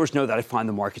 Regular viewers know that I find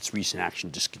the market's recent action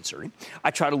disconcerting.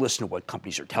 I try to listen to what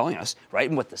companies are telling us, right,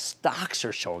 and what the stocks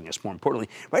are showing us, more importantly.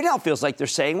 Right now it feels like they're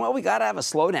saying, well, we got to have a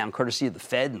slowdown courtesy of the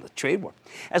Fed and the trade war.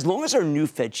 As long as our new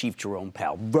Fed chief, Jerome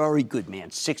Powell, very good man,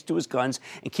 sticks to his guns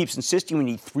and keeps insisting we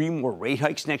need 3 more rate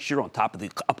hikes next year on top of the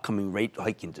upcoming rate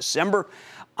hike in December,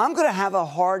 I'm going to have a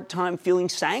hard time feeling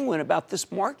sanguine about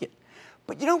this market.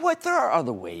 But you know what? There are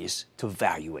other ways to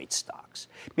evaluate stocks.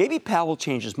 Maybe Powell will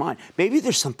change his mind. Maybe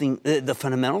there's something the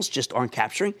fundamentals just aren't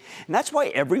capturing. And that's why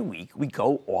every week we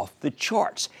go off the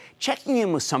charts, checking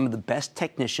in with some of the best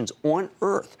technicians on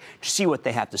earth to see what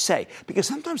they have to say. Because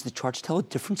sometimes the charts tell a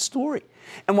different story.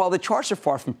 And while the charts are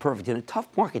far from perfect, in a tough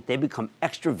market, they become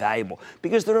extra valuable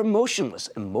because they're emotionless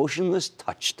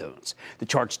touchstones. The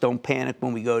charts don't panic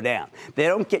when we go down. They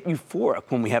don't get euphoric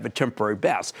when we have a temporary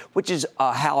bounce, which is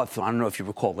how I don't know if you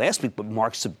recall last week, but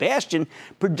Mark Sebastian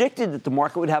predicted that the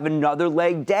market would have another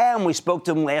leg down. We spoke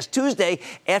to him last Tuesday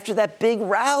after that big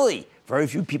rally. Very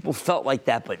few people felt like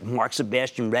that, but Mark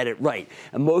Sebastian read it right.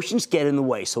 Emotions get in the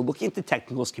way, so looking at the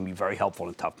technicals can be very helpful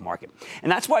in a tough market.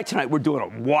 And that's why tonight we're doing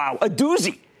a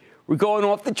doozy. We're going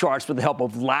off the charts with the help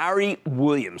of Larry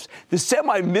Williams, the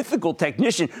semi-mythical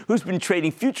technician who's been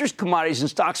trading futures, commodities, and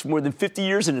stocks for more than 50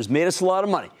 years and has made us a lot of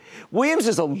money. Williams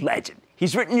is a legend.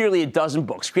 He's written nearly a dozen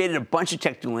books, created a bunch of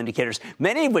technical indicators,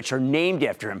 many of which are named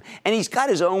after him, and he's got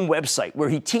his own website where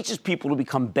he teaches people to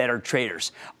become better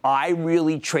traders.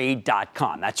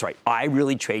 ireallytrade.com. That's right,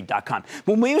 ireallytrade.com.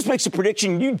 When Williams makes a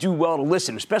prediction, you do well to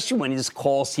listen, especially when his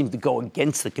calls seem to go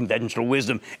against the conventional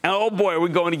wisdom. And oh boy, are we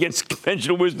going against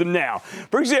conventional wisdom now.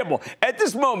 For example, at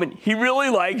this moment, he really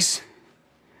likes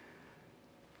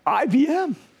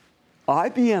IBM.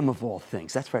 IBM of all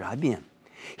things. That's right, IBM.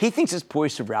 He thinks it's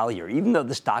poised to rally here, even though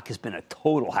the stock has been a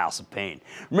total house of pain.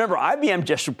 Remember, IBM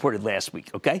just reported last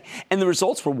week, okay? And the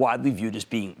results were widely viewed as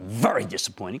being very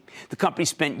disappointing. The company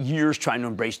spent years trying to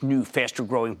embrace new,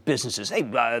 faster-growing businesses.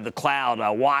 The cloud,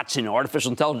 Watson, artificial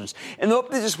intelligence. And they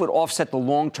hoped that this would offset the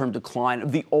long-term decline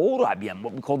of the old IBM,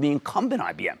 what we call the incumbent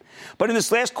IBM. But in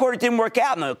this last quarter, it didn't work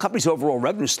out, and the company's overall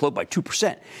revenue slowed by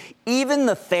 2%. Even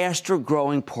the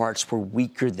faster-growing parts were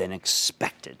weaker than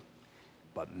expected.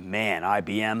 But man,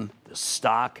 IBM, the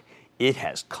stock, it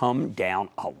has come down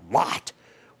a lot.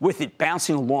 with it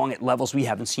bouncing along at levels we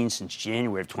haven't seen since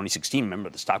January of 2016. Remember,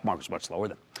 the stock market was much lower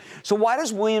then. So why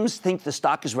does Williams think the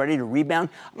stock is ready to rebound?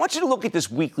 I want you to look at this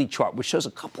weekly chart, which shows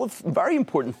a couple of very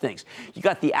important things. You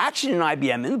got the action in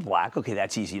IBM in the black. Okay,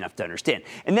 that's easy enough to understand.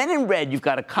 And then in red, you've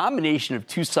got a combination of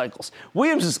two cycles.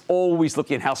 Williams is always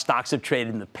looking at how stocks have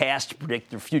traded in the past to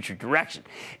predict their future direction.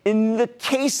 In the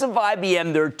case of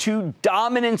IBM, there are two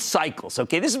dominant cycles.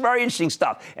 Okay, this is very interesting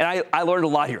stuff, and I learned a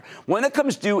lot here. One that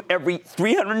comes due every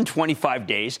 325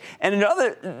 days, and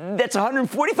another that's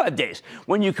 145 days.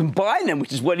 When you combine them,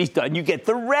 which is what he's done, you get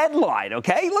the red line,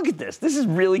 okay? Look at this. This is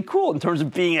really cool in terms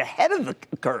of being ahead of the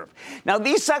curve. Now,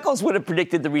 these cycles would have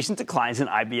predicted the recent declines in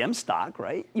IBM stock,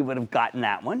 right? You would have gotten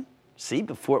that one. See,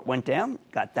 before it went down,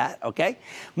 got that, okay?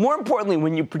 More importantly,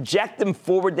 when you project them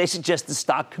forward, they suggest the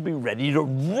stock could be ready to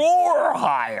roar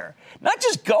higher. Not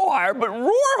just go higher, but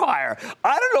roar higher.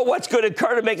 I don't know what's going to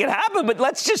occur to make it happen, but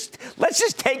let's just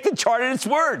take the chart at its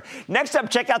word. Next up,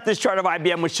 check out this chart of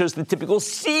IBM, which shows the typical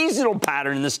seasonal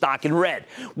pattern in the stock in red.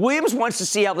 Williams wants to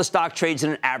see how the stock trades in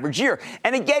an average year.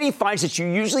 And again, he finds that you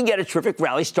usually get a terrific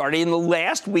rally starting in the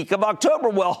last week of October.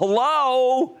 Well,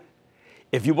 hello.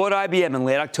 If you bought IBM in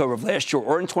late October of last year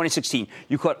or in 2016,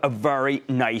 you caught a very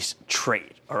nice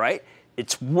trade, all right?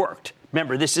 It's worked.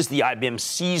 Remember, this is the IBM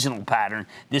seasonal pattern.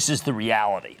 This is the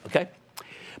reality, okay?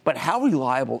 But how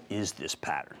reliable is this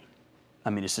pattern? I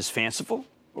mean, is this fanciful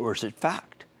or is it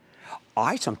fact?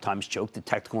 I sometimes joke that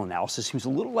technical analysis seems a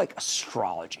little like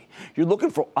astrology. You're looking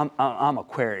for, I'm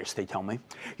Aquarius, they tell me.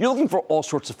 You're looking for all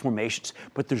sorts of formations,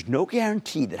 but there's no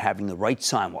guarantee that having the right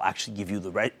sign will actually give you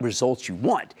the right results you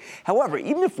want. However,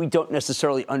 even if we don't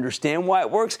necessarily understand why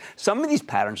it works, some of these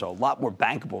patterns are a lot more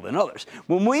bankable than others.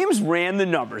 When Williams ran the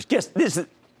numbers, guess this is,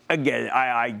 again,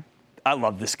 I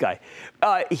love this guy.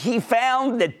 He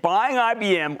found that buying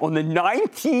IBM on the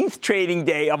 19th trading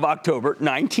day of October,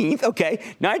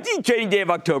 19th trading day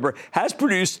of October, has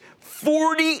produced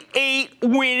 48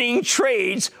 winning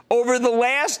trades over the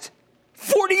last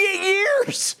 48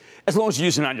 years, as long as you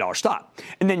use a $9 stop.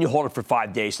 And then you hold it for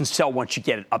 5 days and sell once you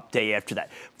get an up day after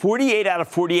that. 48 out of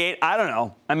 48, I don't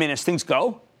know. I mean, as things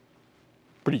go,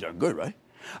 pretty darn good, right?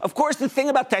 Of course, the thing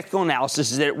about technical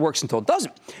analysis is that it works until it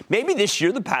doesn't. Maybe this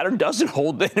year the pattern doesn't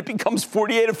hold, then it becomes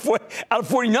 48 out of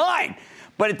 49.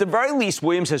 But at the very least,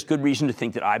 Williams has good reason to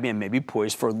think that IBM may be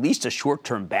poised for at least a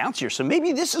short-term bounce here. So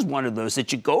maybe this is one of those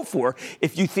that you go for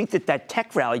if you think that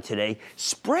tech rally today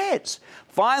spreads.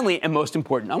 Finally, and most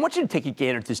important, I want you to take a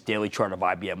gander at this daily chart of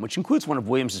IBM, which includes one of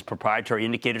Williams' proprietary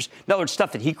indicators. In other words,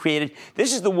 stuff that he created.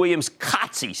 This is the Williams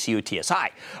COTSI,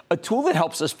 C-O-T-S-I, a tool that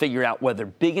helps us figure out whether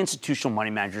big institutional money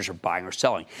managers are buying or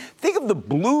selling. Think of the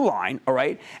blue line, all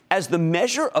right, as the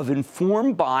measure of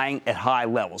informed buying at high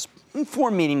levels.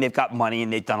 Informed meaning they've got money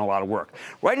and they've done a lot of work.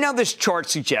 Right now, this chart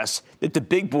suggests that the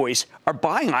big boys are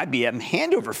buying IBM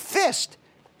hand over fist.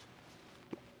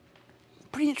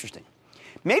 Pretty interesting.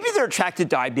 Maybe they're attracted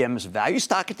to IBM as a value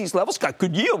stock at these levels. Got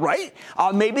good yield, right?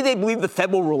 Maybe they believe the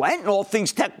Fed will relent and all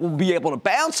things tech will be able to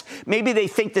bounce. Maybe they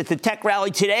think that the tech rally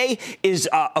today is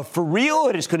for real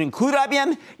and it's going to include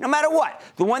IBM. No matter what,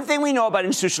 the one thing we know about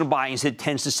institutional buying is it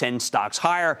tends to send stocks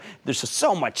higher. There's just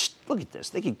so much. Look at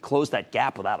this. They could close that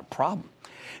gap without a problem.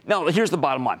 Now, here's the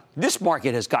bottom line. This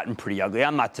market has gotten pretty ugly.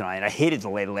 I'm not denying it. I hated the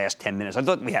last 10 minutes. I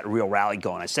thought we had a real rally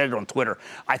going. I said it on Twitter.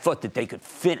 I thought that they could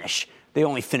finish. They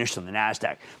only finished on the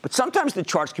NASDAQ. But sometimes the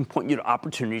charts can point you to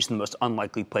opportunities in the most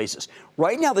unlikely places.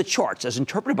 Right now, the charts, as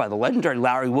interpreted by the legendary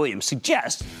Larry Williams,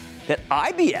 suggest that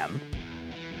IBM's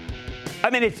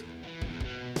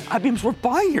worth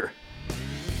buying here.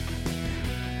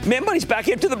 Man, money's back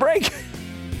into the break.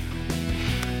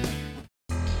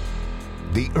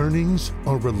 The earnings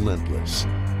are relentless,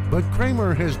 but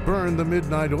Cramer has burned the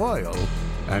midnight oil,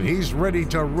 and he's ready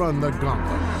to run the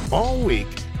gauntlet. All week,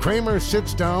 Cramer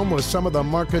sits down with some of the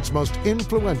market's most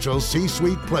influential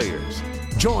C-suite players.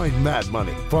 Join Mad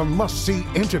Money for must-see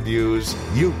interviews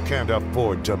you can't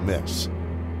afford to miss.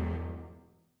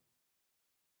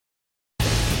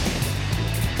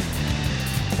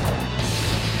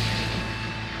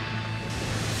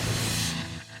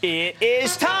 It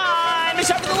is time. It's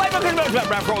time for the light round.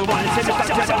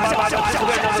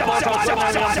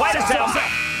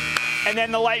 And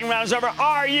then the lightning round is over.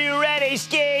 Are you ready,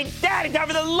 Ski Daddy? Time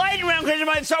for the lightning round. Because I'm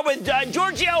going to start with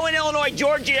Giorgio in Illinois.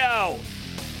 Giorgio.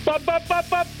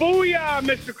 Booyah,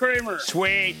 Mr. Cramer.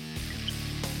 Sweet.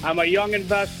 I'm a young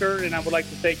investor, and I would like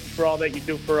to thank you for all that you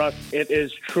do for us. It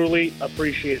is truly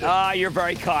appreciated. You're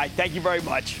very kind. Thank you very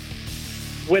much.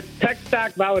 With tech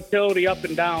stock volatility up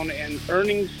and down and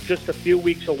earnings just a few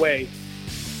weeks away,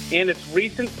 and its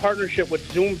recent partnership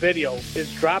with Zoom Video, is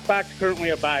Dropbox currently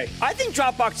a buy? I think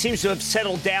Dropbox seems to have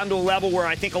settled down to a level where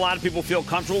I think a lot of people feel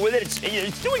comfortable with it.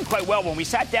 It's doing quite well. When we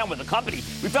sat down with the company,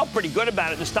 we felt pretty good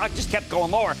about it. The stock just kept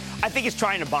going lower. I think it's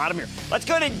trying to bottom here. Let's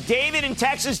go to David in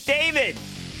Texas. David.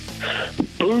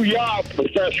 Booyah,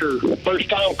 Professor.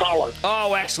 First-time caller.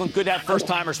 Oh, excellent. Good to have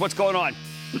first-timers. What's going on?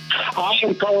 I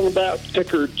am calling about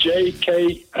ticker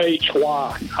JKHY.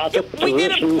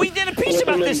 We did a piece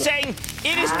about this saying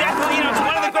it is definitely, it's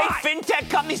one of the great fintech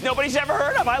companies nobody's ever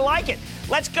heard of. I like it.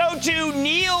 Let's go to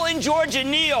Neil in Georgia.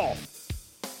 Neil.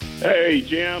 Hey,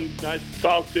 Jim. Nice to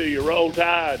talk to you. Roll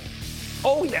Tide.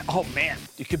 Oh, yeah. Oh, man.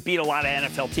 You could beat a lot of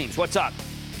NFL teams. What's up?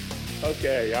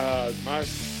 Okay. My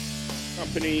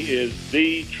company is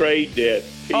The Trade Desk.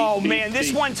 Oh, man,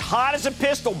 this one's hot as a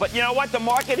pistol. But you know what? The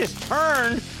market has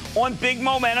turned on big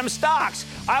momentum stocks.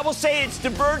 I will say it's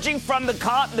diverging from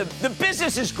the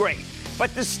business is great.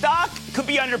 But the stock could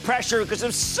be under pressure because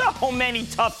of so many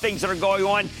tough things that are going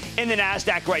on in the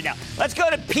NASDAQ right now. Let's go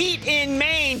to Pete in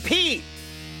Maine. Pete.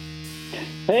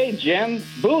 Hey, Jim.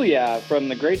 Booyah from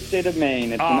the great state of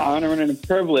Maine. It's an honor and a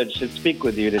privilege to speak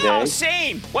with you today. Oh,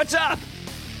 same. What's up?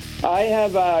 I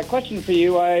have a question for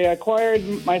you. I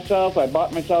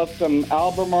bought myself some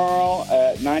Albemarle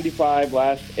at 95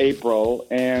 last April,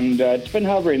 and it's been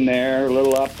hovering there, a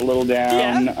little up, a little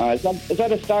down. Yeah. Is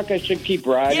that a stock I should keep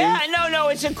riding? Yeah, no,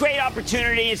 it's a great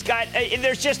opportunity. It's got,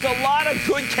 there's just a lot of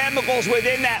good chemicals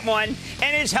within that one,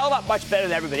 and it's held up much better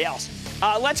than everybody else.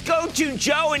 Let's go to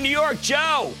Joe in New York.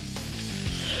 Joe.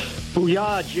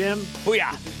 Booyah, Jim.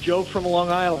 Booyah. This is Joe from Long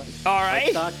Island. All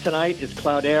right. My stock tonight is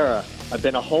Cloudera. I've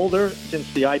been a holder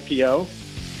since the IPO.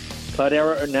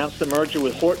 Cloudera announced the merger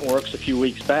with Hortonworks a few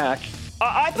weeks back.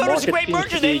 I thought it was a great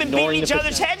merger. They've been beating each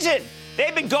other's heads in.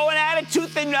 They've been going at it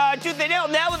tooth and nail.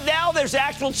 Now there's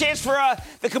actual chance for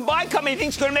the combined company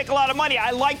thinks it's going to make a lot of money.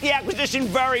 I like the acquisition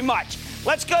very much.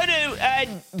 Let's go to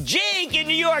Jig in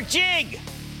New York. Jig.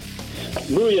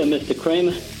 Booyah, Mr.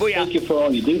 Cramer. Booyah. Thank you for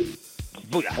all you do.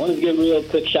 Booyah. I wanted to give a real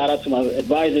quick shout-out to my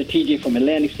advisor, TG, from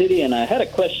Atlantic City, and I had a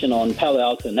question on Palo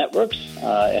Alto Networks.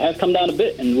 It has come down a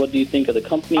bit, and what do you think of the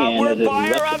company? We're a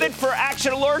buyer of it for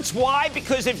Action Alerts. Why?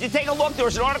 Because if you take a look, there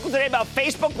was an article today about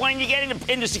Facebook wanting to get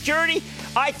into security.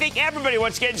 I think everybody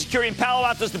wants to get into security, and Palo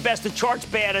Alto's the best. The chart's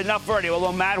bad enough already,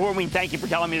 although Matt Horween, thank you for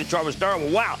telling me the chart was terrible.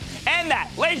 Wow. And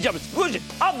that, ladies and gentlemen, is the conclusion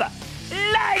of the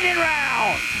Lightning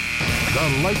Round.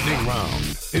 The Lightning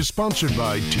Round is sponsored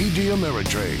by TD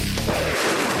Ameritrade.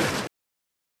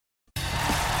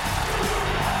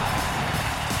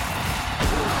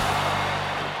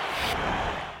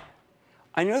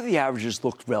 I know the averages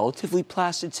looked relatively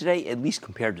placid today, at least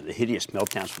compared to the hideous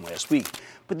meltdowns from last week,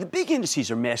 but the big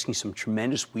indices are masking some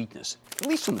tremendous weakness, at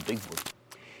least on the big board.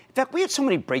 In fact, we had so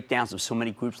many breakdowns of so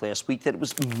many groups last week that it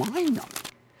was mind-numbing.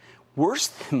 Worse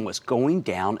than what's going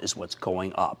down is what's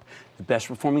going up. The best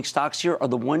performing stocks here are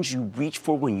the ones you reach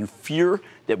for when you fear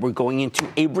that we're going into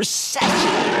a recession.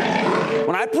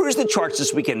 When I perused the charts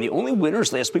this weekend, the only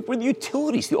winners last week were the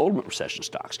utilities, the ultimate recession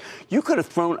stocks. You could have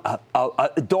thrown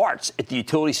darts at the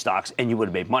utility stocks and you would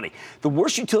have made money. The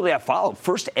worst utility I followed,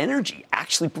 First Energy,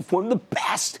 actually performed the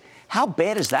best. How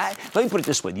bad is that? Let me put it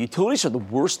this way. The utilities are the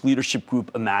worst leadership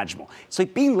group imaginable. It's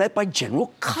like being led by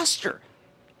General Custer.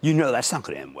 You know that's not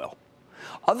going to end well.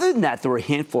 Other than that, there were a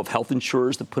handful of health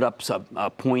insurers that put up some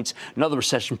points, another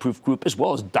recession-proof group, as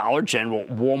well as Dollar General,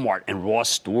 Walmart, and Ross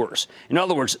Stores. In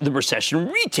other words, the recession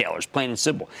retailers, plain and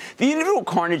simple. The individual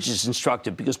carnage is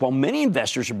instructive because while many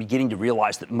investors are beginning to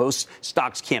realize that most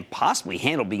stocks can't possibly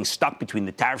handle being stuck between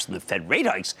the tariffs and the Fed rate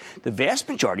hikes, the vast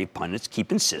majority of pundits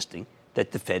keep insisting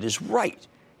that the Fed is right.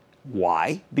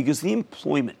 Why? Because the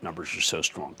employment numbers are so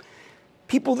strong.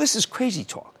 People, this is crazy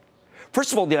talk.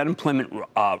 First of all, the unemployment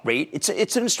rate, it's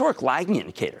an historic lagging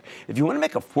indicator. If you want to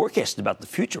make a forecast about the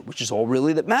future, which is all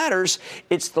really that matters,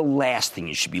 it's the last thing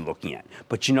you should be looking at.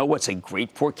 But you know what's a great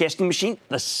forecasting machine?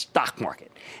 The stock market.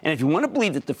 And if you want to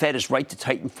believe that the Fed is right to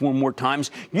tighten 4 more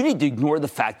times, you need to ignore the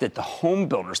fact that the home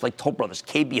builders like Toll Brothers,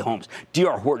 KB Homes,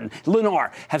 D.R. Horton,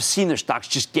 Lennar have seen their stocks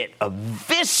just get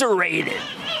eviscerated.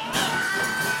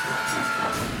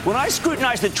 When I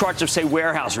scrutinize the charts of, say,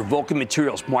 Weyerhaeuser, Vulcan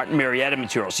Materials, Martin Marietta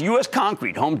Materials, U.S.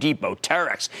 Concrete, Home Depot,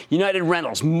 Terex, United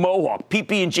Rentals, Mohawk,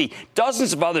 PP&G,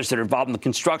 dozens of others that are involved in the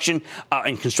construction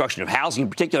of housing in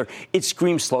particular, it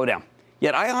screams slowdown.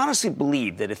 Yet I honestly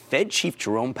believe that if Fed Chief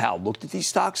Jerome Powell looked at these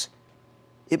stocks,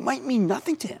 it might mean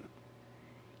nothing to him.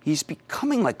 He's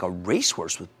becoming like a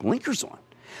racehorse with blinkers on.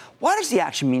 Why does the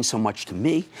action mean so much to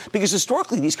me? Because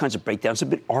historically, these kinds of breakdowns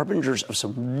have been arbingers of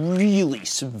some really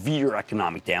severe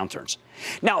economic downturns.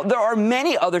 Now, there are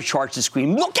many other charts that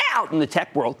scream, look out, in the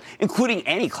tech world, including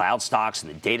any cloud stocks and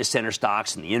the data center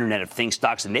stocks and the Internet of Things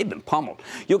stocks, and they've been pummeled.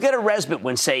 You'll get a respite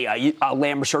when, say,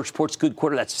 Lam Research reports good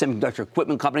quarter, that's a semiconductor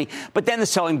equipment company, but then the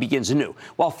selling begins anew.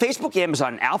 While Facebook,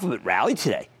 Amazon, and Alphabet rallied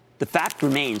today, the fact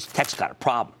remains tech's got a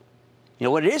problem. You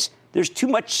know what it is? There's too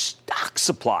much stock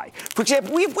supply. For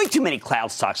example, we have way too many cloud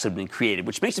stocks that have been created,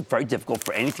 which makes it very difficult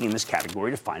for anything in this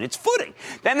category to find its footing.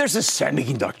 Then there's the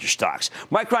semiconductor stocks.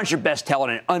 Micron's your best tell in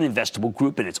an uninvestable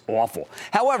group, and it's awful.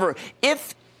 However,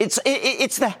 if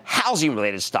it's the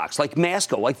housing-related stocks like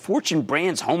Masco, like Fortune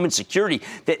Brands Home and Security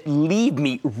that leave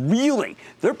me reeling.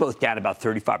 They're both down about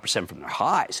 35% from their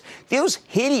highs. Those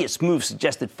hideous moves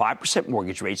suggest that 5%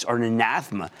 mortgage rates are an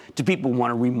anathema to people who want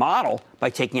to remodel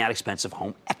by taking out expensive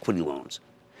home equity loans.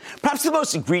 Perhaps the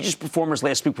most egregious performers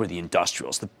last week were the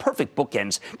industrials, the perfect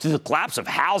bookends to the collapse of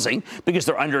housing because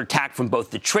they're under attack from both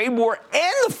the trade war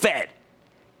and the Fed.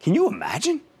 Can you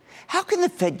imagine? How can the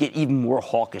Fed get even more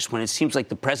hawkish when it seems like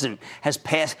the president has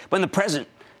passed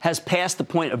the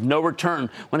point of no return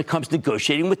when it comes to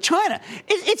negotiating with China?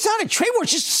 It's not a trade war,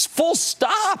 it's just full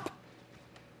stop.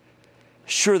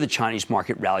 Sure, the Chinese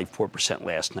market rallied 4%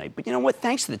 last night, but you know what?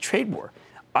 Thanks to the trade war,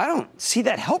 I don't see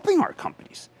that helping our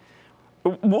companies.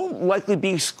 We'll likely be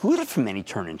excluded from any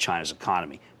turn in China's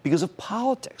economy because of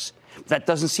politics. That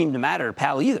doesn't seem to matter to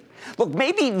Powell either. Look,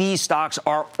 maybe these stocks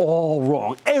are all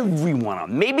wrong, every one of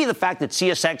them. Maybe the fact that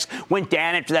CSX went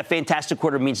down after that fantastic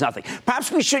quarter means nothing.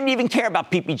 Perhaps we shouldn't even care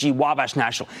about PPG, Wabash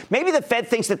National. Maybe the Fed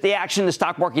thinks that the action in the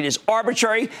stock market is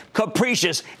arbitrary,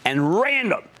 capricious, and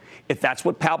random. If that's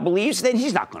what Powell believes, then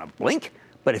he's not going to blink.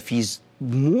 But if he's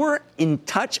more in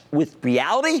touch with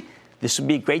reality, this would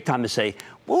be a great time to say,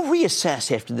 we'll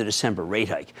reassess after the December rate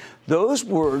hike. Those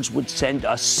words would send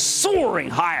us soaring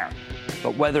higher.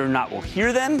 But whether or not we'll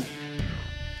hear them,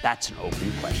 that's an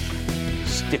open question.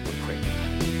 Stick with Cramer.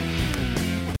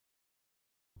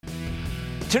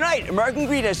 Tonight, American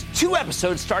Greed has 2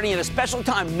 episodes starting at a special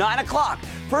time, 9 o'clock.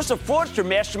 First, a fraudster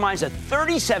masterminds a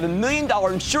 $37 million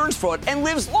insurance fraud and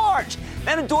lives large.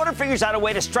 Then a daughter figures out a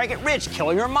way to strike it rich,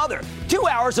 killing her mother. 2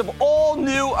 hours of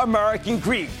all-new American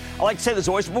Greed. I like to say there's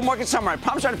always a bull market somewhere. I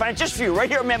promise I'll find it just for you right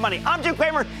here on Mad Money. I'm Jim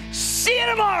Cramer. See you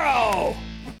tomorrow.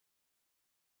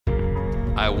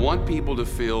 I want people to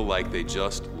feel like they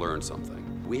just learned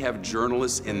something. We have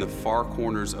journalists in the far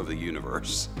corners of the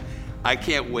universe. I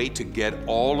can't wait to get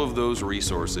all of those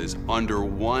resources under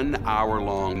 1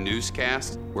 hour-long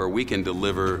newscast where we can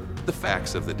deliver the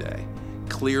facts of the day,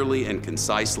 clearly and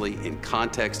concisely, in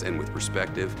context and with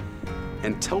perspective,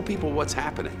 and tell people what's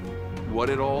happening, what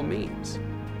it all means.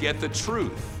 Get the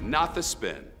truth, not the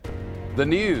spin. The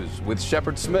News with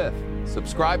Shepard Smith.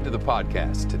 Subscribe to the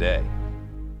podcast today.